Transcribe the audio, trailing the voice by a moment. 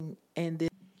and this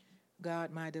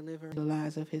God, my deliverer, the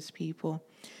lives of his people.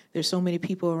 There's so many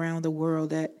people around the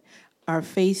world that are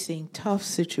facing tough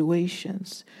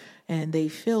situations, and they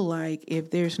feel like if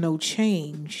there's no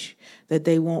change, that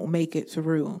they won't make it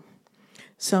through.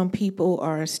 Some people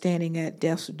are standing at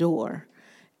death's door,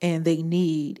 and they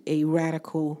need a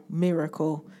radical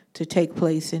miracle to take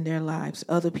place in their lives.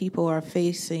 Other people are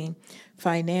facing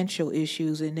financial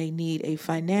issues, and they need a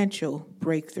financial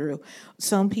breakthrough.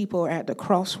 Some people are at the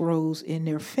crossroads in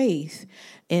their faith,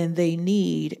 and they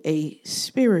need a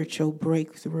spiritual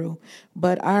breakthrough.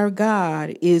 But our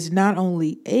God is not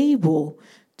only able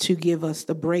to give us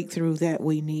the breakthrough that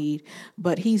we need,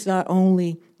 but he's not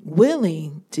only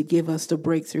willing to give us the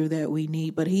breakthrough that we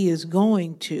need, but he is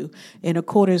going to, in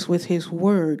accordance with his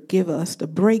word, give us the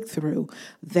breakthrough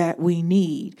that we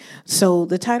need. So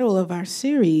the title of our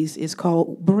series is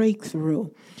called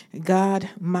Breakthrough. God,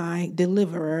 my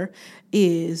deliverer,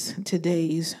 is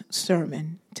today's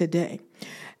sermon today.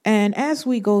 And as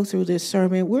we go through this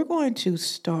sermon, we're going to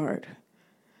start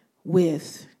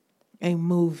with a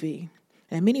movie.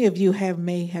 And many of you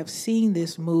may have seen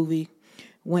this movie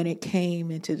when it came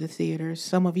into the theaters.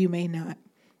 Some of you may not.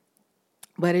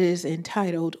 But it is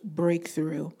entitled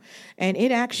Breakthrough. And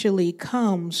it actually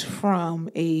comes from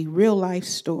a real life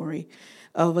story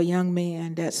of a young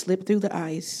man that slipped through the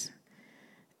ice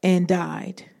and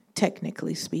died,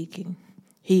 technically speaking.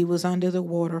 He was under the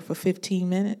water for 15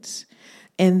 minutes.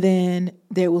 And then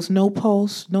there was no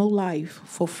pulse, no life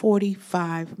for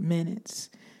 45 minutes.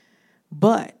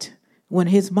 But when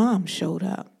his mom showed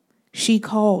up, she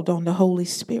called on the Holy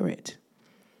Spirit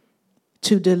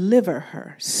to deliver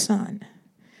her son.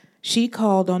 She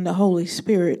called on the Holy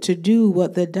Spirit to do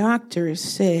what the doctors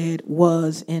said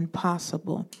was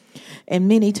impossible. And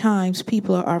many times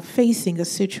people are facing a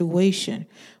situation,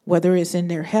 whether it's in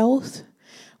their health,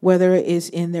 whether it is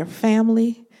in their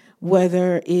family,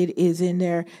 whether it is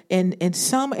in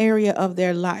some area of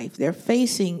their life. They're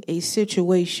facing a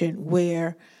situation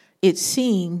where it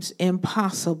seems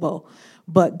impossible.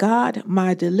 But God,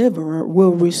 my deliverer,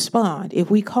 will respond. If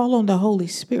we call on the Holy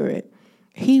Spirit,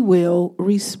 he will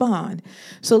respond.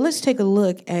 So let's take a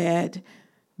look at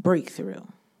Breakthrough.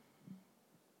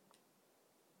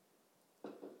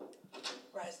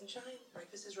 Rise and shine.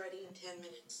 Breakfast is ready in 10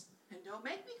 minutes. And don't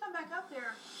make me come back up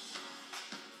there.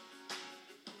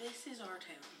 This is our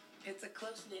town. It's a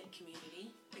close-knit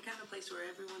community. The kind of place where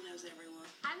everyone knows everyone.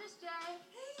 Hi, Miss J.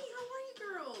 Hey, how are you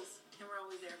girls? And we're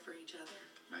always there for each other.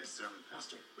 Nice sermon,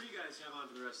 Pastor. What do you guys have on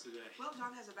for the rest of the day? Well,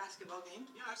 John has a basketball game.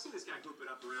 Yeah, I've seen this guy hoop it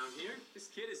up around here. This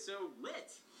kid is so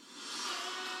lit.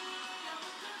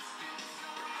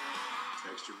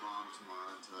 Text your mom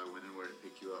tomorrow and tell her when and where to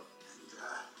pick you up. And,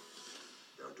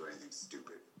 don't do anything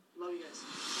stupid. Love you guys.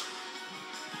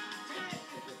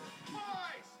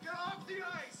 Boys, get off the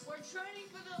ice! We're training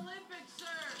for the Olympics,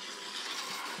 sir.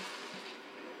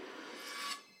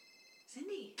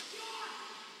 Cindy.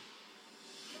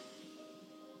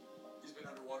 He's been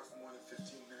underwater for more than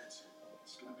 15 minutes.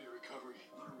 It's gonna be a recovery,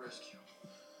 not a rescue.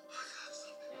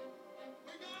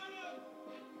 We got him!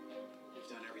 We've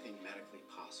done everything medically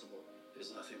possible.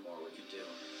 There's nothing more we can do.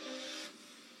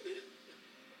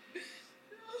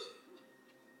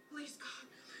 Please, God.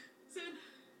 Send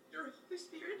your Holy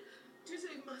Spirit to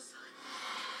save my son.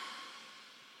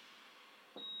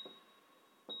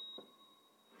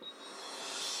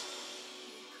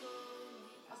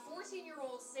 A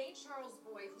 14-year-old St. Charles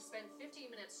boy who spent 15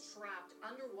 minutes trapped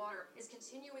underwater is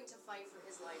continuing to fight for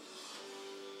his life.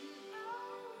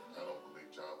 I don't believe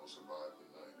John will survive the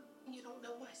night. You don't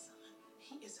know my son.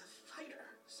 He is a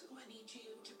fighter. So I need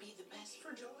you to be the best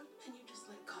for John, and you just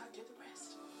let God do the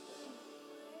rest.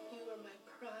 You are my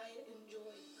pride and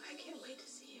joy. I can't wait to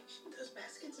see you shoot those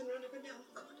baskets and run up and down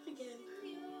the court again.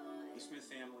 The Smith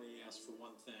family asked for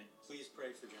one thing. Please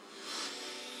pray for John.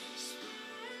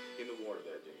 In the water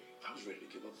that day, I was ready to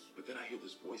give up, but then I hear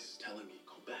this voice telling me,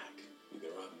 go back.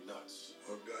 Either I'm nuts,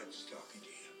 Or God's talking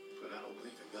to you. but I don't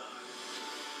believe in God.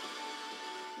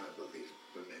 I believe,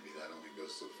 but maybe that only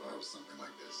goes so far with something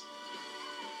like this.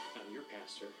 I'm your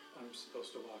pastor. I'm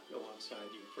supposed to walk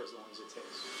alongside you for as long as it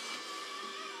takes.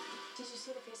 Did you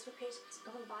see the Facebook page? It's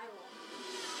gone viral.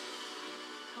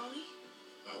 Tony,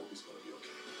 I hope he's gonna be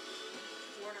okay.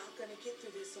 we're not gonna get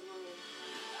through this alone.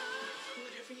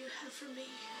 Whatever you have for me,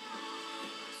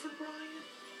 for Brian,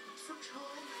 for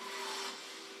John,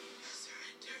 I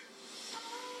surrender.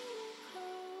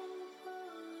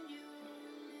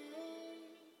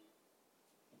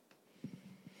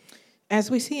 As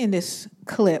we see in this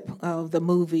clip of the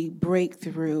movie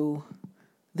Breakthrough,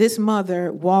 this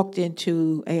mother walked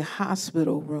into a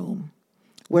hospital room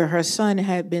where her son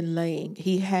had been laying.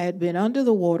 He had been under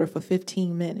the water for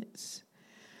 15 minutes.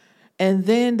 And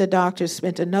then the doctor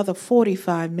spent another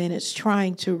 45 minutes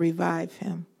trying to revive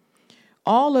him.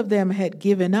 All of them had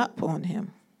given up on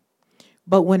him.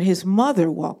 But when his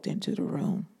mother walked into the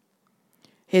room,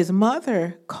 his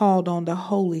mother called on the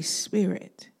Holy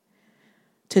Spirit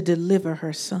to deliver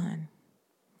her son.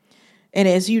 And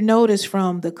as you notice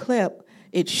from the clip,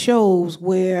 it shows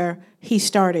where he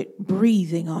started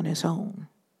breathing on his own.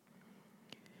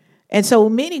 And so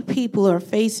many people are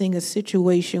facing a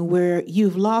situation where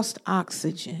you've lost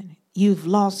oxygen, you've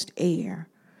lost air,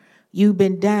 you've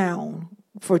been down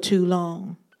for too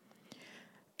long,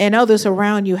 and others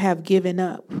around you have given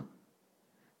up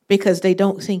because they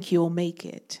don't think you'll make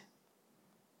it.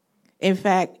 In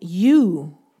fact,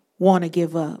 you want to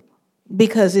give up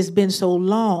because it's been so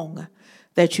long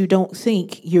that you don't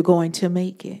think you're going to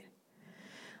make it.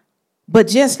 But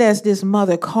just as this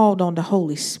mother called on the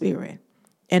Holy Spirit,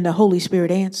 and the Holy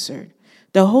Spirit answered,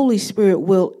 the Holy Spirit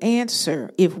will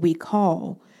answer if we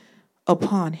call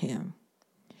upon him.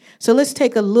 So let's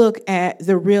take a look at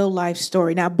the real life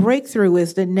story. Now, Breakthrough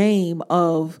is the name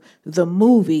of the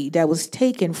movie that was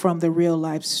taken from the real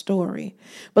life story.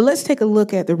 But let's take a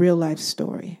look at the real life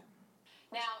story.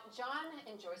 Now, John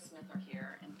and Joyce Smith are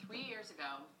here, and 3 years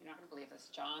ago, you're not going to believe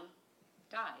this, John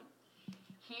died.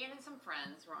 He and some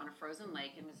friends were on a frozen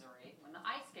lake in Missouri when the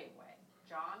ice gave way.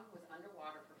 John was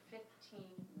underwater for 15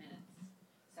 minutes.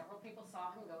 Several people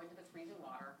saw him go into the freezing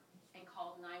water and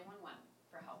called 911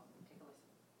 for help. Take a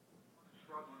listen.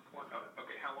 Struggling.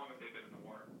 Okay, how long have they been in the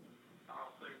water?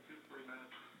 I'll say 2-3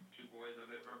 minutes. Two boys, are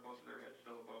both of their heads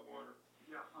still above water?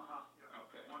 Yeah, yeah.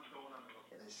 Okay. One's going under.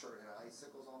 They sure had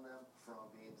icicles on them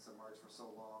from being submerged for so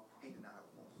long. He did not have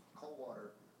a pulse. Cold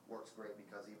water works great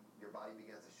because your body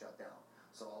begins to shut down.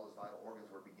 So all his vital organs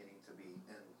were beginning to be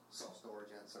in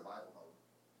self-storage and survival mode.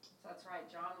 So that's right.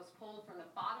 John was pulled from the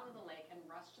bottom of the lake and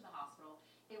rushed to the hospital.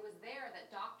 It was there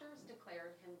that doctors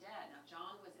declared him dead. Now,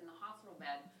 John was in the hospital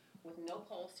bed with no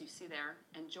pulse, you see there,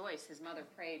 and Joyce, his mother,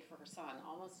 prayed for her son.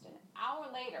 Almost an hour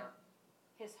later,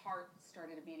 his heart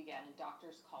started to beat again, and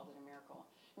doctors called it a miracle.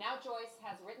 Now Joyce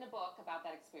has written a book about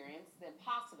that experience, The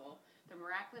Impossible, the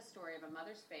miraculous story of a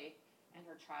mother's faith and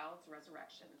her child's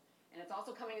resurrection. And it's also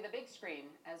coming to the big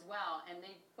screen as well, and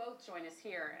they both join us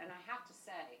here. And I have to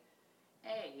say,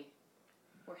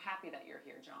 we're happy that you're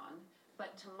here, John,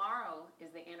 but tomorrow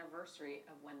is the anniversary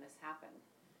of when this happened.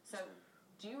 So,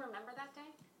 do you remember that day?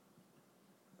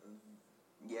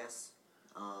 Yes.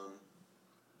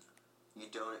 You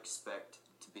don't expect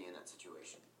to be in that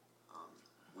situation.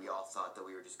 We all thought that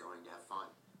we were just going to have fun,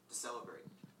 to celebrate.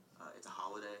 It's a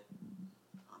holiday.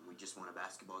 We just won a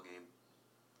basketball game.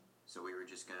 So we were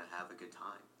just going to have a good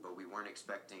time. But we weren't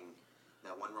expecting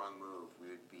that one wrong move, we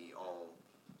would be all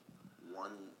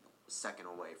 1 second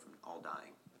away from all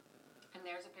dying. And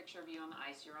there's a picture of you on the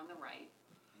ice. You're on the right.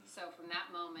 So from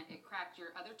that moment, it cracked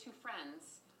your other two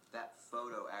friends. That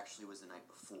photo actually was the night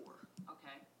before.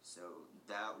 Okay. So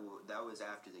that was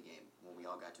after the game, when we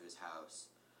all got to his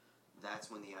house.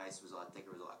 That's when the ice was a lot thicker,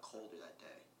 it was a lot colder that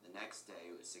day. The next day,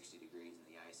 it was 60 degrees, and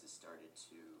the ice has started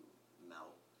to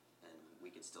melt. And we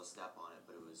could still step on it,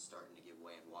 but it was starting to give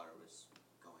way, and water was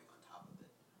going on top of it.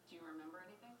 Do you remember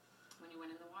anything when you went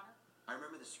in the water? I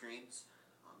remember the screams,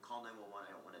 call 911,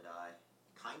 I don't want to die.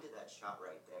 Kind of that shot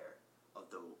right there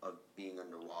of being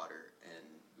underwater and,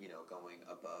 going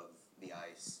above the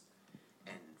ice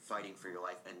and fighting for your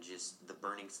life, and just the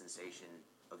burning sensation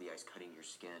of the ice cutting your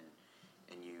skin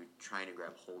and you trying to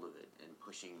grab hold of it and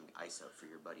pushing ice up for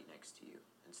your buddy next to you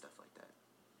and stuff like that.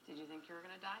 Did you think you were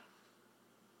going to die?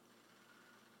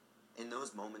 In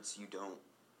those moments, you don't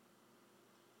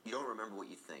remember what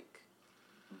you think,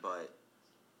 but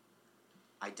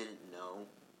I didn't know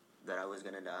that I was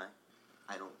going to die.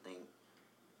 I don't think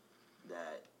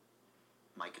that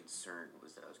my concern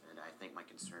was that I was going to die. I think my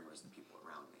concern was the people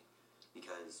around me,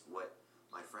 because what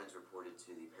my friends reported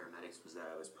to the paramedics was that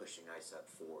I was pushing ice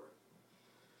up for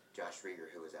Josh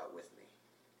Rieger, who was out with me.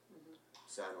 Mm-hmm.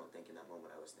 So I don't think in that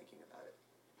moment I was thinking about it.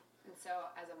 And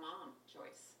so, as a mom,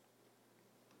 Joyce,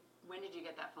 when did you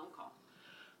get that phone call?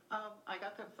 I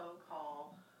got that phone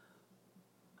call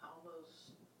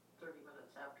almost 30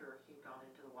 minutes after he'd gone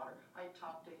into the water. I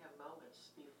talked to him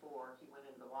moments before he went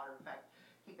into the water. In fact,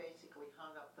 he basically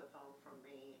hung up the phone from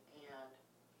me, and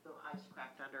the ice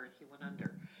cracked under, and he went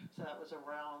under. So that was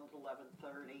around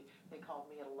 11:30. They called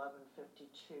me at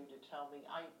 11:52 to tell me.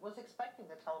 I was expecting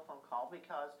the telephone call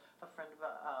because a friend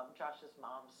of Josh's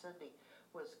mom, Cindy,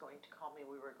 was going to call me.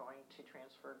 We were going to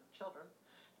transfer children.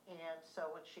 And so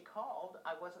when she called,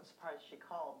 I wasn't surprised she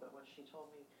called, but when she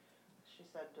told me, she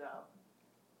said,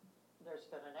 there's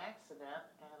been an accident.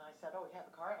 And I said, oh, we had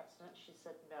a car accident. She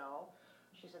said, no.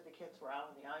 She said the kids were out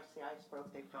on the ice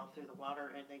broke, they fell through the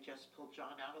water, and they just pulled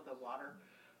John out of the water,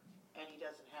 and he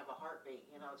doesn't have a heartbeat.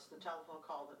 You know, it's the telephone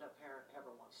call that no parent ever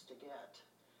wants to get.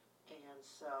 And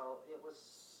so it was,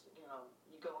 you know,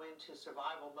 you go into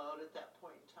survival mode at that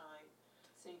point in time.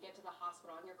 So you get to the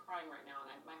hospital, and you're crying right now,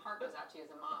 and my heart goes out to you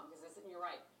as a mom, because you're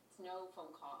right, it's no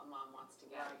phone call a mom wants to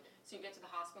get. Right. So you get to the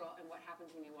hospital, and what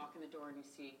happens when you walk in the door and you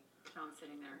see John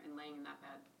sitting there and laying in that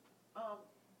bed?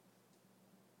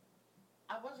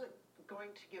 I wasn't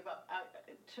going to give up.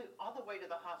 All the way to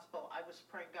the hospital, I was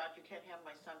praying, God, you can't have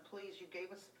my son. Please, you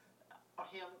gave us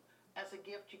him as a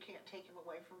gift. You can't take him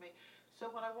away from me.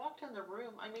 So when I walked in the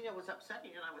room, I mean, it was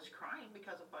upsetting, and I was crying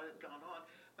because of what had gone on,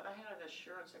 but I had an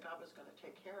assurance that God was going to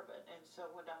take care of it. And so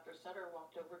when Dr. Sutter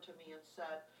walked over to me and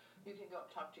said, you can go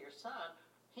up and talk to your son,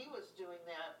 he was doing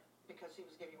that because he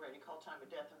was getting ready to call time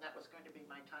of death, and that was going to be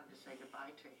my time to say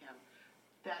goodbye to him.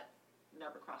 That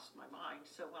never crossed my mind.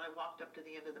 So when I walked up to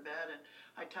the end of the bed and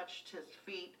I touched his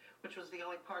feet, which was the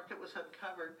only part that was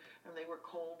uncovered, and they were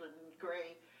cold and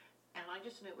gray, and I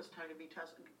just knew it was time to be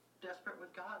desperate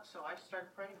with God. So I started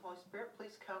praying, Holy Spirit,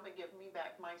 please come and give me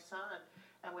back my son.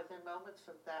 And within moments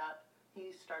of that,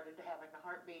 he started having a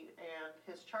heartbeat, and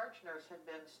his charge nurse had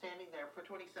been standing there for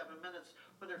 27 minutes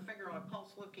with her finger on a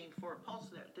pulse looking for a pulse,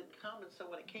 and it didn't come. And so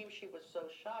when it came, she was so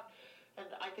shocked. And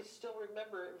I could still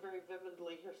remember it very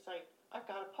vividly, her saying, I've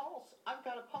got a pulse, I've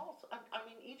got a pulse. I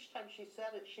mean, each time she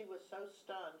said it, she was so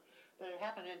stunned that it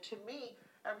happened. And to me,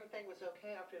 everything was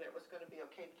okay after that. It was going to be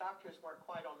okay. The doctors weren't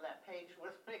quite on that page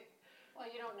with me. Well,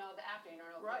 you don't know the after. You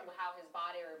don't know Right. how his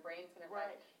body or brain's going to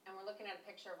Right. And we're looking at a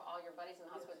picture of all your buddies in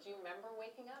the hospital. Do you remember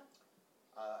waking up?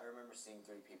 I remember seeing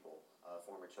 3 people, a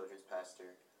former children's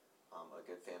pastor, a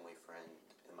good family friend,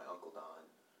 and my Uncle Don.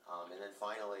 And then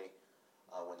finally,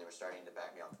 when they were starting to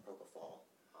back me off the propofol,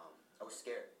 I was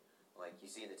scared. Like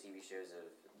you see in the TV shows of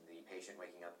the patient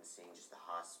waking up and seeing just the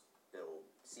hospital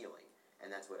ceiling. And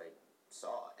that's what I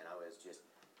saw. And I was just,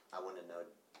 I wanted to know,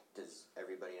 does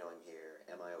everybody know I'm here?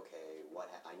 Am I okay?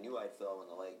 I knew I'd fell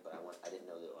in the lake, but I didn't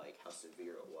know that like how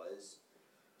severe it was.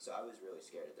 So I was really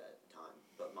scared at that time.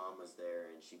 But Mom was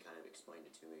there, and she kind of explained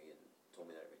it to me and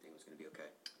told me that everything was going to be okay.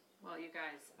 Well, you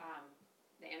guys,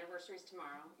 the anniversary's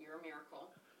tomorrow. You're a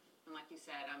miracle. And like you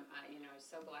said, I'm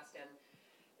so blessed, and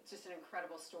it's just an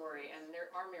incredible story. And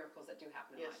there are miracles that do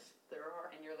happen in life. Yes, there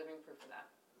are. And you're living proof of that.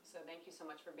 So thank you so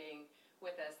much for being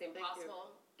with us. The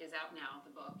Impossible is out now,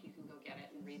 the book. You can go get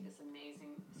it and read this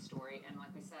amazing story. And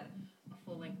like we said, a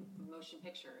full-length motion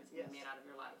picture is being made out of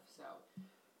your life. So,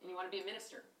 and you want to be a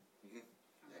minister. Mm-hmm.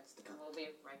 That's the And we'll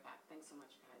be right back. Thanks so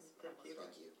much, guys. Thank you.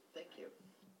 Thank you.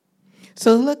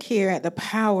 So look here at the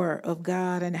power of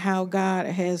God and how God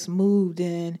has moved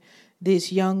in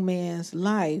this young man's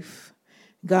life.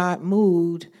 God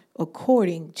moved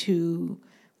according to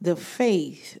the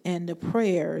faith and the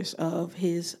prayers of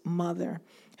his mother.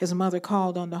 His mother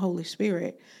called on the Holy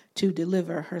Spirit to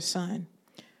deliver her son.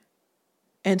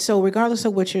 And so regardless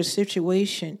of what your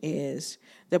situation is,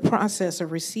 the process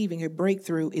of receiving a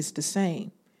breakthrough is the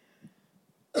same.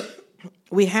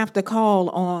 We have to call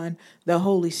on the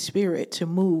Holy Spirit to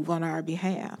move on our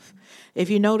behalf. If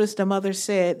you notice, the mother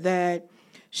said that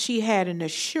she had an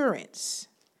assurance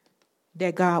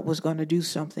that God was going to do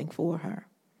something for her.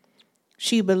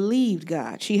 She believed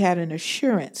God. She had an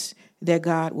assurance that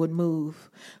God would move.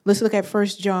 Let's look at 1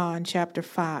 John chapter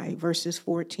 5, verses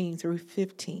 14 through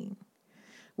 15,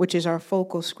 which is our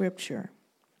focal scripture.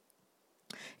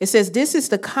 It says, "This is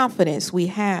the confidence we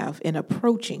have in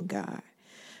approaching God,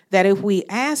 that if we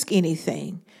ask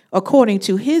anything according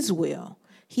to his will,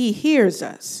 he hears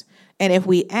us. And if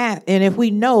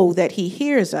we know that he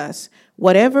hears us,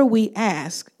 whatever we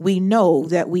ask, we know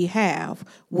that we have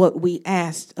what we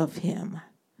asked of him."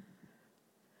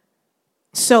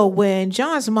 So when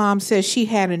John's mom says she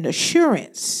had an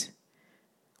assurance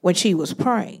when she was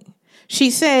praying,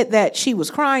 she said that she was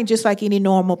crying just like any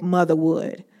normal mother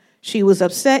would. She was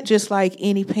upset just like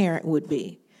any parent would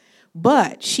be.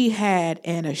 But she had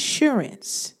an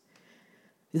assurance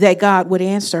that God would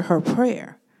answer her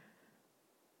prayer.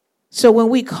 So when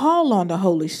we call on the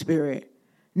Holy Spirit,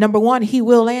 number one, he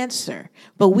will answer.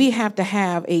 But we have to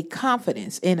have a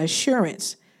confidence, an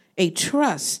assurance, a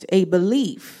trust, a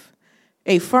belief,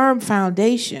 a firm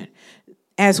foundation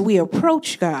as we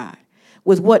approach God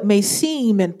with what may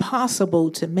seem impossible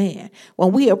to man.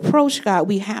 When we approach God,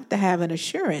 we have to have an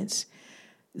assurance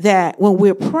that when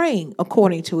we're praying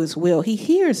according to his will, he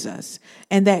hears us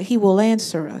and that he will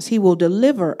answer us. He will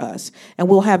deliver us and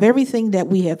we'll have everything that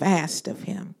we have asked of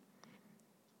him.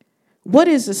 What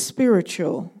is a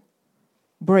spiritual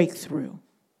breakthrough?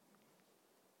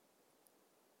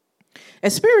 A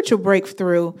spiritual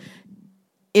breakthrough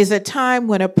is a time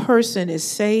when a person is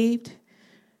saved,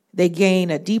 they gain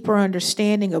a deeper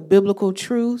understanding of biblical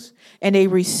truth, and they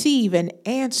receive an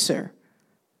answer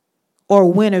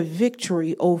or win a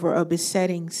victory over a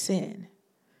besetting sin.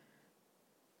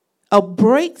 A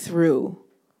breakthrough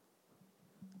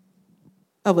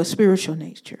of a spiritual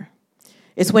nature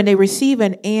is when they receive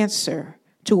an answer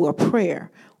to a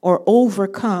prayer or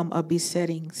overcome a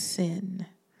besetting sin.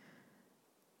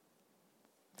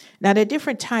 Now, there are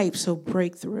different types of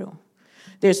breakthrough.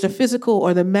 There's the physical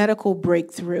or the medical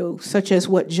breakthrough, such as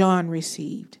what John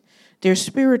received. There's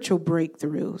spiritual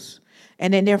breakthroughs.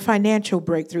 And then there are financial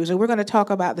breakthroughs. And we're going to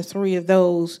talk about the three of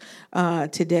those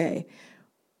today.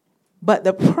 But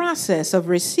the process of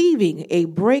receiving a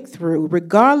breakthrough,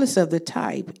 regardless of the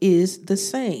type, is the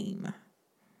same.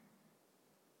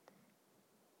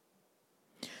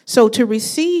 So to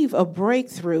receive a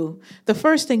breakthrough, the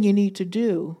first thing you need to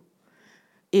do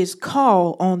is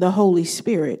call on the Holy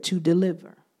Spirit to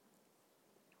deliver.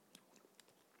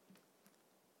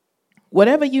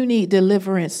 Whatever you need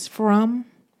deliverance from,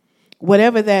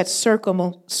 whatever that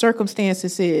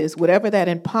circumstances is, whatever that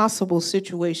impossible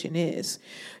situation is,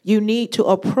 you need to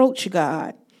approach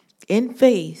God in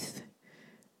faith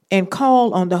and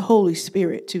call on the Holy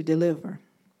Spirit to deliver.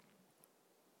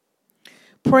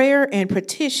 Prayer and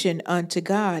petition unto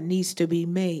God needs to be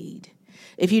made.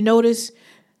 If you notice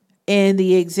in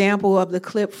the example of the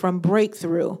clip from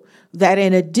Breakthrough, that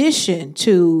in addition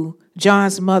to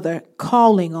John's mother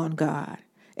calling on God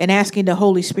and asking the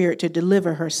Holy Spirit to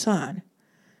deliver her son,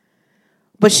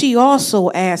 but she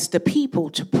also asked the people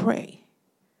to pray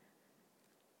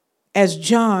as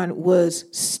John was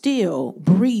still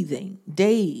breathing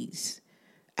days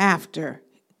after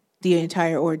the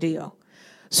entire ordeal.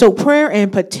 So prayer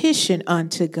and petition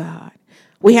unto God.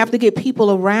 We have to get people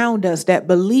around us that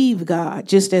believe God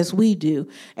just as we do,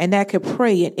 and that could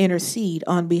pray and intercede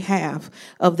on behalf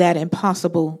of that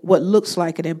impossible, what looks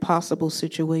like an impossible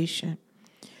situation.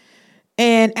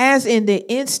 And as in the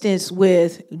instance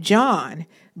with John,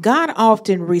 God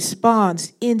often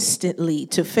responds instantly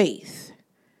to faith.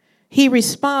 He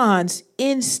responds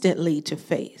instantly to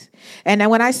faith. And now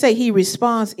when I say he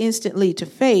responds instantly to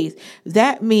faith,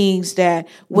 that means that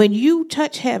when you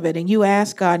touch heaven and you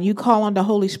ask God and you call on the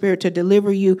Holy Spirit to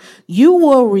deliver you, you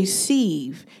will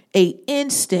receive an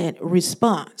instant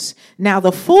response. Now,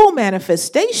 the full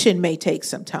manifestation may take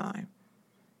some time.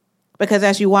 Because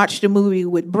as you watch the movie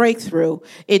with Breakthrough,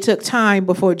 it took time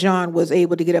before John was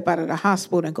able to get up out of the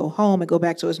hospital and go home and go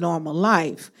back to his normal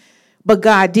life. But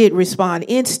God did respond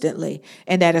instantly,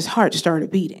 and that his heart started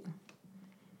beating.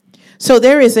 So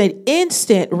there is an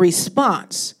instant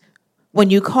response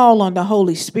when you call on the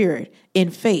Holy Spirit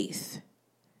in faith,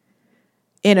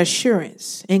 in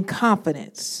assurance, in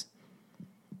confidence.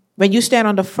 When you stand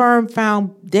on the firm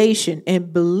foundation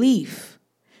and belief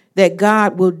that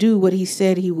God will do what he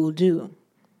said he will do.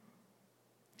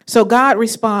 So God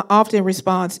often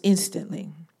responds instantly.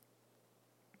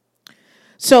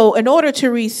 So in order to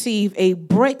receive a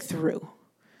breakthrough,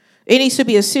 it needs to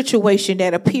be a situation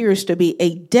that appears to be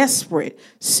a desperate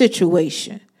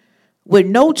situation with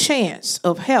no chance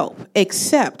of help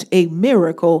except a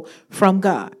miracle from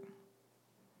God.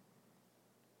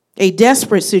 A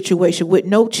desperate situation with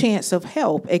no chance of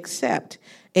help except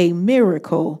a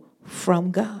miracle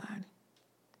from God.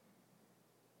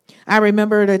 I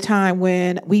remember the time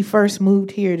when we first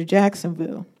moved here to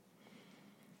Jacksonville,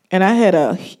 and I had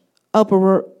a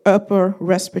upper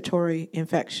respiratory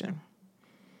infection.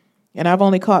 And I've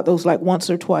only caught those like once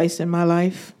or twice in my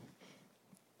life.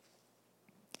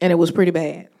 And it was pretty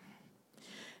bad.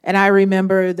 And I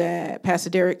remember that Pastor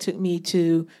Derek took me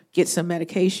to get some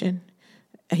medication.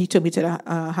 He took me to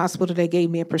the hospital. They gave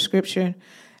me a prescription.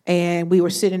 And we were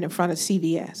sitting in front of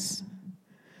CVS.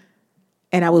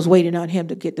 And I was waiting on him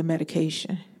to get the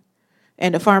medication.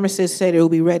 And the pharmacist said it will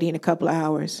be ready in a couple of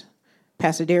hours.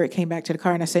 Pastor Derek came back to the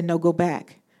car and I said, no, go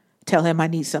back. Tell him I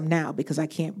need some now because I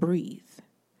can't breathe.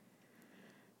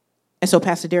 And so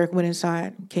Pastor Derek went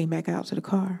inside, came back out to the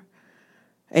car.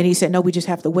 And he said, no, we just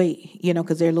have to wait,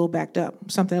 because they're a little backed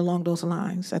up. Something along those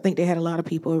lines. I think they had a lot of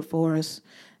people for us.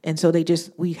 And so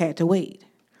we had to wait.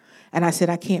 And I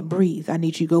said, I can't breathe. I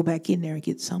need you to go back in there and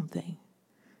get something.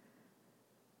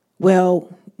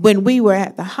 Well, when we were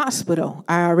at the hospital,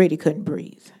 I already couldn't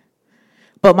breathe.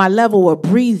 But my level of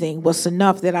breathing was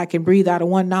enough that I can breathe out of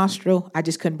one nostril. I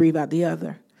just couldn't breathe out the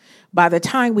other. By the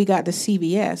time we got to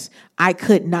CVS, I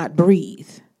could not breathe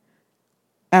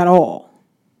at all.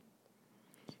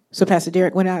 So Pastor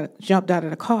Derek jumped out of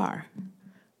the car,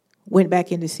 went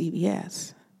back into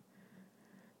CVS.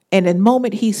 And the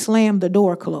moment he slammed the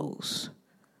door closed,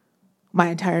 My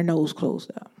entire nose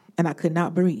closed up and I could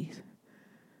not breathe.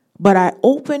 But I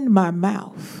opened my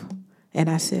mouth and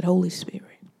I said, Holy Spirit.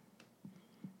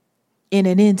 In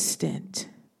an instant,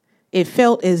 it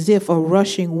felt as if a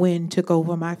rushing wind took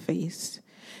over my face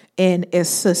and a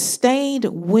sustained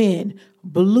wind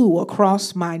blew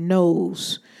across my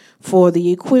nose for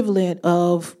the equivalent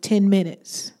of 10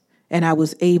 minutes, and I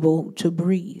was able to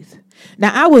breathe.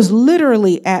 Now, I was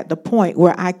literally at the point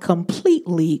where I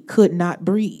completely could not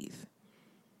breathe.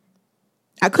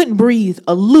 I couldn't breathe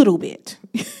a little bit.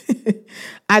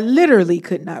 I literally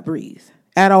could not breathe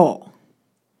at all.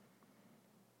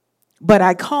 But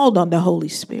I called on the Holy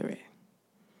Spirit,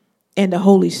 and the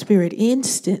Holy Spirit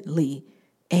instantly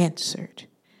answered.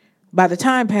 By the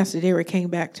time Pastor Derek came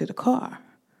back to the car,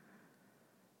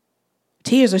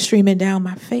 tears are streaming down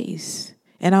my face,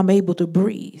 and I'm able to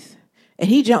breathe. And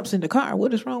he jumps in the car.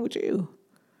 What is wrong with you?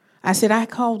 I said, I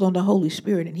called on the Holy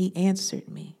Spirit, and he answered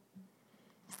me.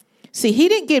 See, he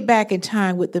didn't get back in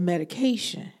time with the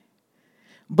medication,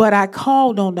 but I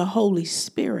called on the Holy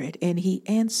Spirit, and he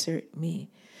answered me.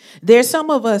 There's some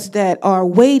of us that are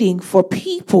waiting for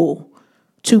people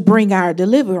to bring our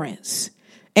deliverance,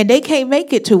 and they can't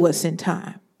make it to us in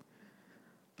time.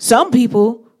 Some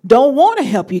people don't want to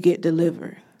help you get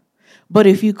delivered. But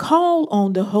if you call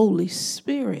on the Holy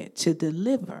Spirit to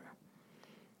deliver,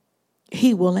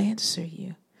 he will answer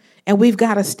you. And we've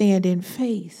got to stand in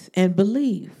faith and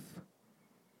believe.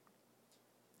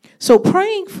 So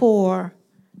praying for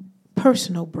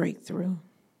personal breakthrough.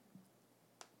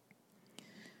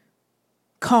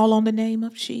 Call on the name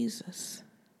of Jesus.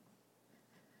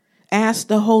 Ask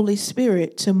the Holy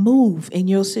Spirit to move in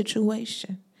your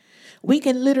situation. We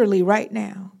can literally right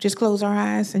now just close our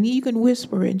eyes and you can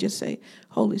whisper and just say,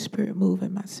 Holy Spirit, move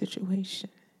in my situation.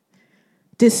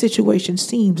 This situation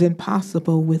seems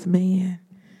impossible with man.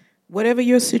 Whatever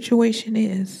your situation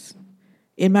is,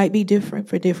 it might be different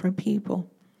for different people.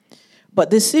 But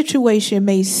the situation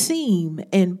may seem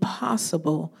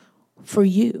impossible for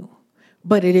you,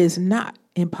 but it is not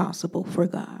impossible for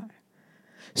God.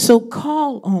 So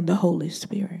call on the Holy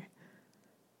Spirit.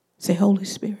 Say, Holy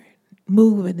Spirit,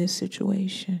 move in this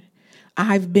situation.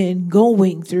 I've been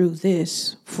going through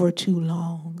this for too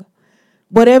long.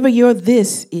 Whatever your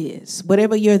this is,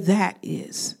 whatever your that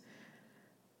is,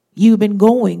 you've been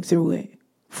going through it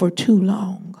for too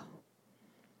long.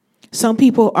 Some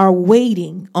people are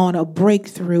waiting on a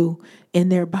breakthrough in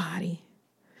their body.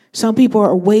 Some people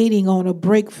are waiting on a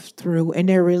breakthrough in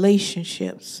their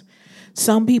relationships.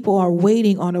 Some people are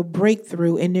waiting on a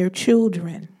breakthrough in their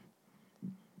children.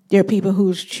 There are people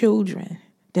whose children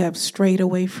that have strayed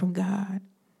away from God,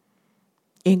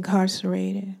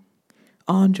 incarcerated,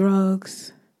 on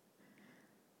drugs,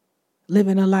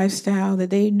 living a lifestyle that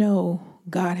they know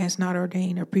God has not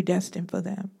ordained or predestined for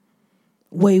them,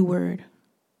 wayward,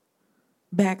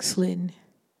 backslidden.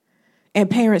 And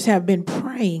parents have been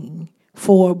praying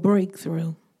for a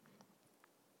breakthrough.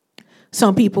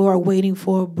 Some people are waiting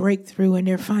for a breakthrough in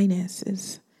their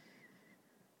finances,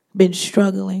 been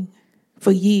struggling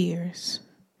for years,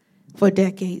 for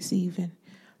decades even,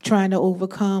 trying to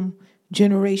overcome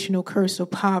generational curse of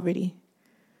poverty.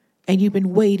 And you've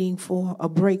been waiting for a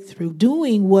breakthrough,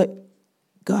 doing what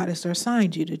God has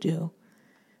assigned you to do.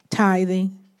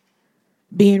 Tithing,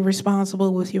 being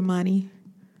responsible with your money,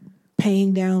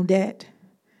 paying down debt,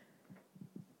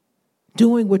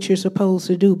 doing what you're supposed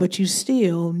to do, but you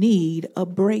still need a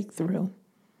breakthrough.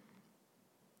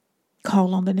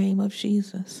 Call on the name of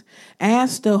Jesus.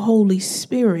 Ask the Holy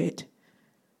Spirit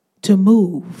to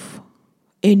move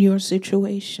in your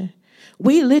situation.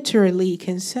 We literally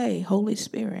can say, Holy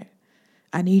Spirit,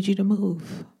 I need you to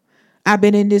move. I've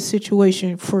been in this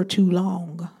situation for too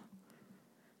long.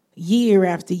 Year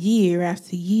after year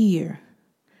after year.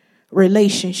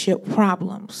 Relationship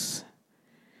problems.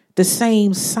 The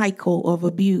same cycle of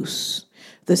abuse.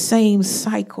 The same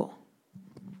cycle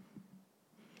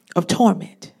of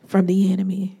torment from the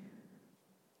enemy.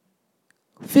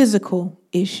 Physical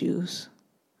issues.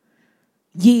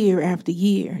 Year after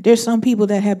year. There's some people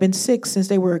that have been sick since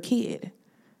they were a kid.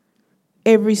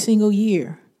 Every single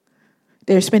year.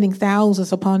 They're spending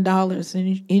thousands upon dollars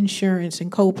in insurance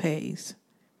and co-pays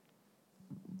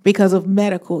because of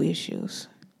medical issues.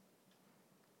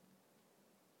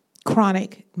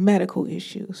 Chronic medical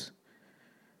issues.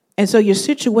 And so your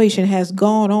situation has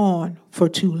gone on for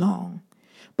too long,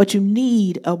 but you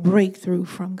need a breakthrough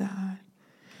from God.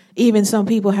 Even some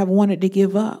people have wanted to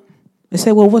give up. They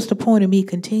say, well, what's the point of me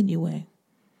continuing?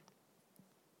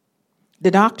 The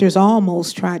doctors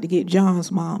almost tried to get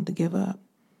John's mom to give up.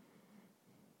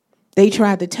 They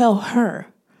tried to tell her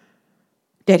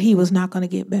that he was not going to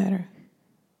get better.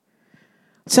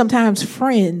 Sometimes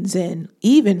friends and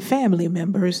even family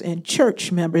members and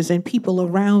church members and people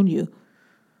around you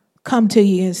come to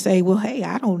you and say, well, hey,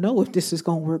 I don't know if this is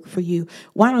going to work for you.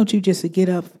 Why don't you just get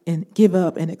up and give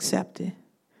up and accept it?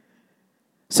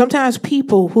 Sometimes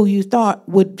people who you thought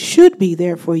should be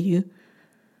there for you,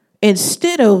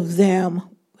 instead of them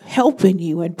helping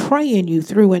you and praying you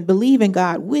through and believing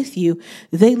God with you,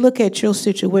 they look at your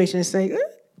situation and say,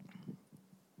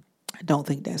 I don't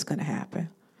think that's going to happen.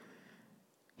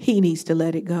 He needs to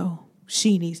let it go.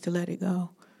 She needs to let it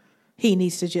go. He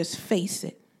needs to just face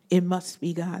it. It must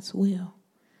be God's will.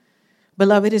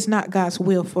 Beloved, it's not God's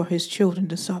will for his children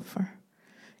to suffer.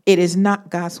 It is not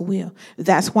God's will.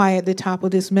 That's why at the top of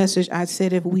this message, I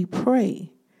said, if we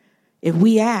pray, if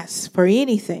we ask for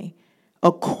anything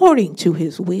according to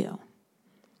his will,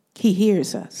 he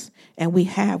hears us, and we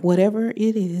have whatever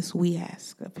it is we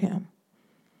ask of him.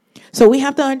 So we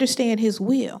have to understand his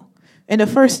will. And the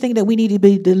first thing that we need to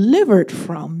be delivered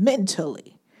from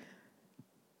mentally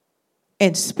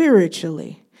and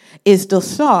spiritually is the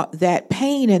thought that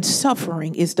pain and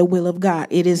suffering is the will of God.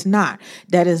 It is not.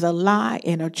 That is a lie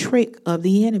and a trick of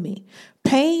the enemy.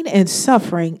 Pain and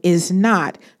suffering is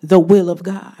not the will of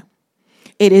God.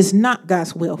 It is not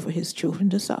God's will for his children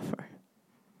to suffer.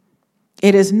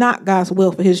 It is not God's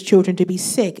will for his children to be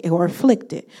sick or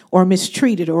afflicted or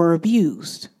mistreated or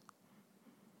abused.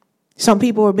 Some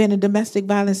people have been in domestic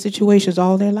violence situations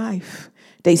all their life.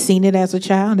 They've seen it as a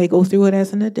child, and they go through it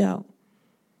as an adult,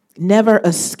 never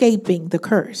escaping the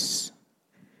curse.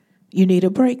 You need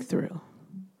a breakthrough.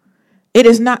 It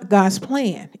is not God's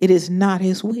plan. It is not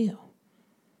his will.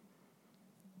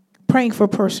 Praying for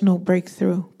personal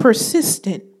breakthrough,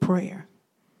 persistent prayer.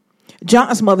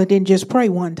 John's mother didn't just pray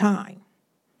one time.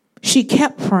 She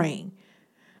kept praying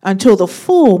until the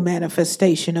full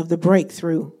manifestation of the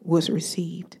breakthrough was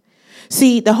received.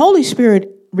 See, the Holy Spirit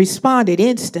responded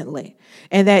instantly,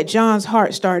 and that John's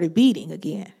heart started beating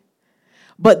again.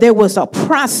 But there was a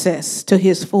process to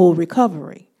his full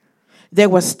recovery. There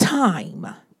was time.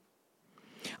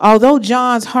 Although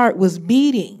John's heart was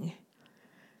beating,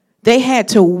 they had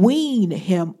to wean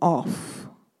him off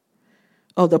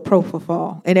of the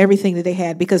propofol and everything that they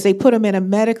had, because they put him in a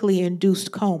medically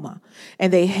induced coma,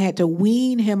 and they had to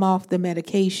wean him off the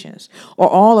medications, or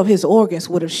all of his organs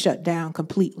would have shut down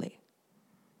completely.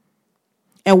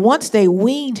 And once they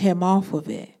weaned him off of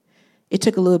it, it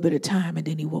took a little bit of time, and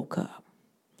then he woke up.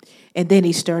 And then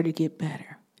he started to get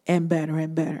better and better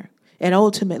and better. And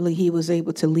ultimately, he was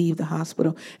able to leave the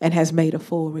hospital and has made a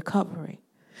full recovery.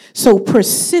 So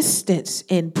persistence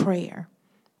in prayer.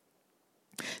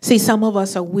 See, some of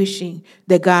us are wishing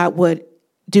that God would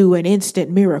do an instant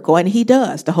miracle, and he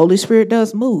does. The Holy Spirit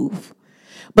does move.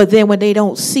 But then when they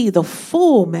don't see the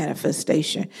full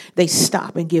manifestation, they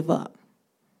stop and give up.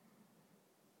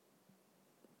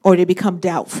 Or they become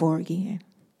doubtful again.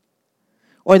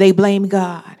 Or they blame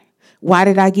God. Why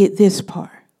did I get this part,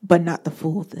 but not the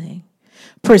full thing?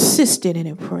 Persistent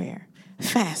in prayer.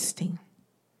 Fasting.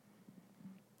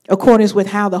 According with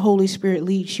how the Holy Spirit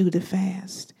leads you to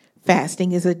fast.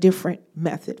 Fasting is a different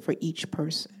method for each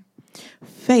person.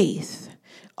 Faith.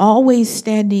 Always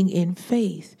standing in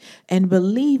faith and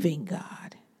believing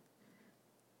God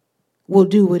will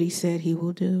do what he said he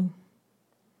will do.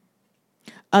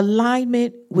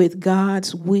 Alignment with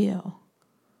God's will.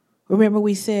 Remember,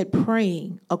 we said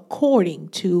praying according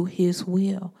to his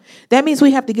will. That means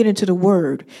we have to get into the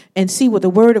word and see what the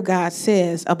word of God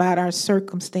says about our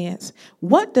circumstance.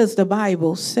 What does the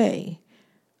Bible say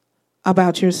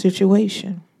about your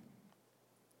situation?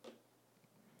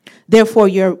 Therefore,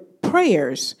 your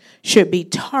prayers should be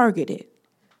targeted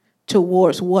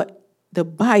towards what the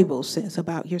Bible says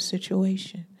about your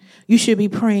situation. You should be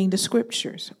praying the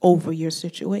scriptures over your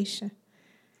situation.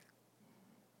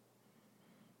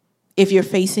 If you're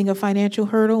facing a financial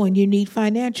hurdle and you need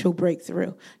financial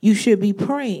breakthrough, you should be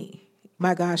praying,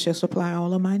 my God shall supply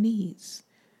all of my needs.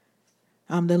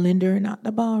 I'm the lender and not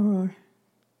the borrower.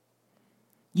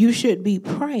 You should be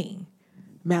praying,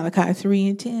 Malachi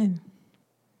 3:10.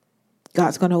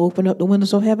 God's going to open up the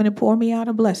windows of heaven and pour me out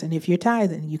a blessing. If you're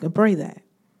tithing, you can pray that.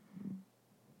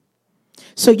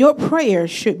 So your prayer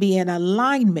should be in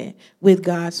alignment with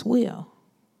God's will.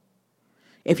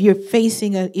 If you're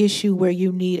facing an issue where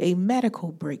you need a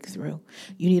medical breakthrough,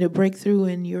 you need a breakthrough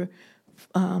in your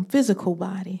physical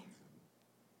body,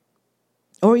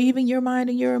 or even your mind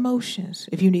and your emotions.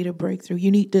 If you need a breakthrough,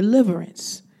 you need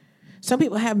deliverance. Some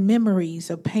people have memories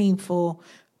of painful,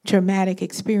 traumatic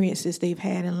experiences they've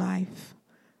had in life,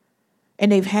 and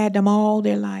they've had them all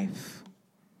their life.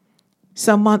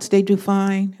 Some months they do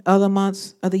fine. Other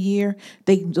months of the year,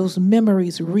 those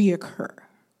memories reoccur.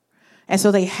 And so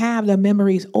they have the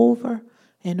memories over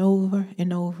and over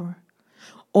and over.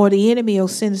 Or the enemy will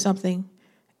send something,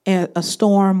 a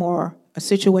storm or a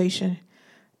situation,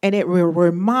 and it will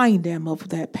remind them of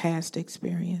that past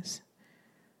experience.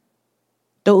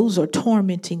 Those are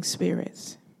tormenting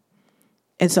spirits.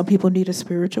 And some people need a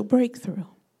spiritual breakthrough.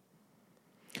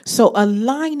 So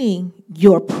aligning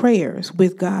your prayers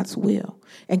with God's will.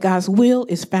 And God's will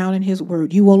is found in his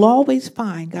word. You will always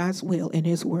find God's will in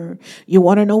his word. You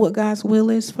want to know what God's will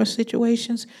is for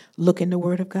situations? Look in the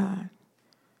word of God.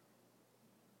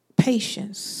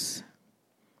 Patience.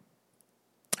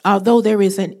 Although there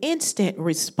is an instant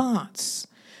response,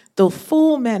 the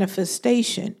full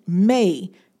manifestation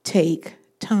may take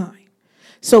time.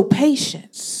 So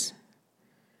patience.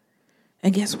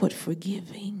 And guess what?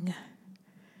 Forgiving.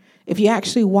 If you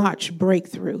actually watch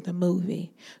Breakthrough, the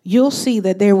movie, you'll see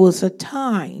that there was a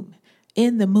time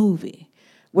in the movie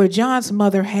where John's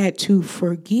mother had to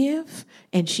forgive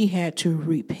and she had to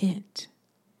repent.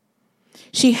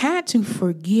 She had to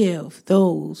forgive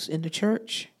those in the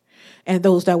church and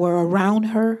those that were around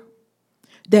her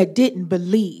that didn't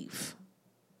believe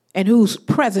and whose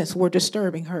presence were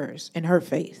disturbing hers and her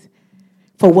faith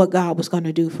for what God was going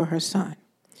to do for her son.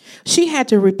 She had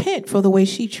to repent for the way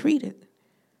she treated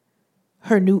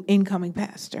her new incoming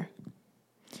pastor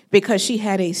because she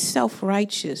had a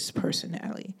self-righteous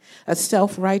personality, a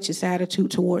self-righteous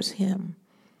attitude towards him.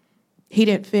 He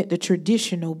didn't fit the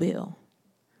traditional bill.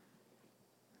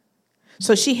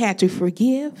 So she had to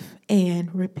forgive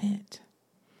and repent.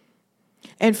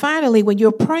 And finally, when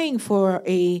you're praying for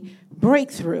a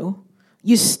breakthrough,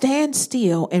 you stand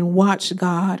still and watch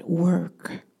God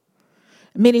work.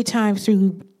 Many times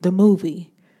through the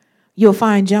movie, you'll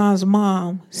find John's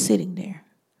mom sitting there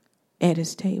at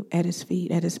his table, at his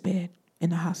feet, at his bed in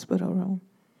the hospital room,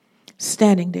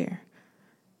 standing there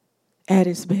at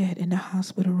his bed in the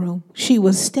hospital room. She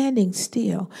was standing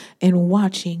still and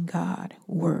watching God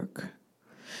work.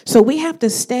 So we have to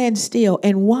stand still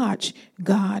and watch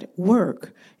God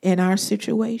work in our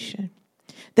situation.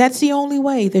 That's the only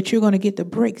way that you're going to get the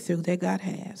breakthrough that God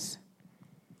has.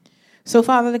 So,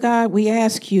 Father God, we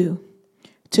ask you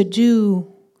to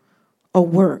do a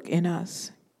work in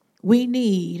us. We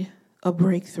need a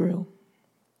breakthrough.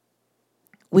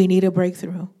 We need a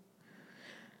breakthrough.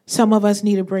 Some of us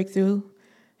need a breakthrough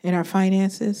in our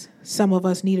finances. Some of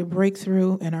us need a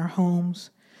breakthrough in our homes.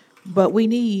 But we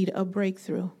need a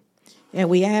breakthrough. And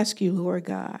we ask you, Lord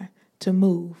God, to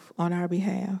move on our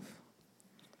behalf.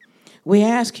 We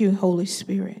ask you, Holy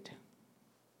Spirit,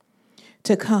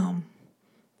 to come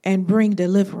and bring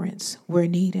deliverance where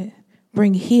needed.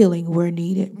 Bring healing where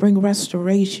needed. Bring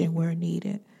restoration where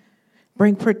needed.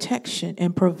 Bring protection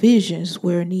and provisions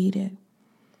where needed.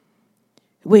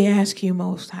 We ask you,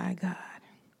 Most High God.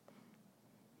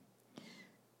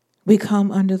 We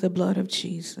come under the blood of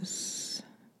Jesus.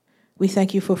 We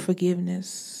thank you for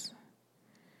forgiveness.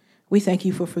 We thank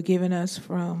you for forgiving us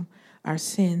from our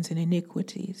sins and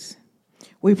iniquities.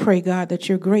 We pray, God, that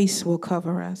your grace will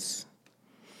cover us.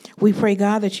 We pray,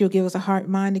 God, that you'll give us a heart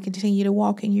and mind to continue to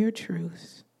walk in your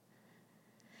truth.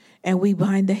 And we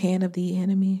bind the hand of the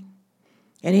enemy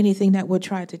and anything that would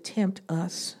try to tempt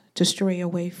us to stray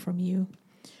away from you.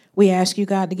 We ask you,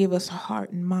 God, to give us a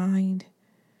heart and mind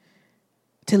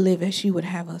to live as you would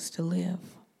have us to live.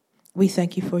 We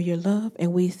thank you for your love,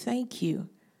 and we thank you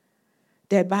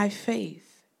that by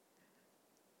faith,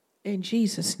 in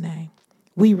Jesus' name,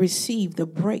 we receive the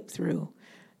breakthrough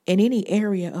in any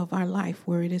area of our life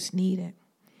where it is needed.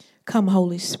 Come,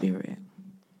 Holy Spirit,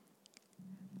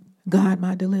 God,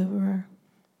 my deliverer,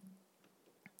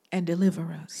 and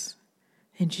deliver us.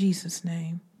 In Jesus'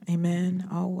 name, amen,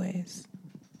 always.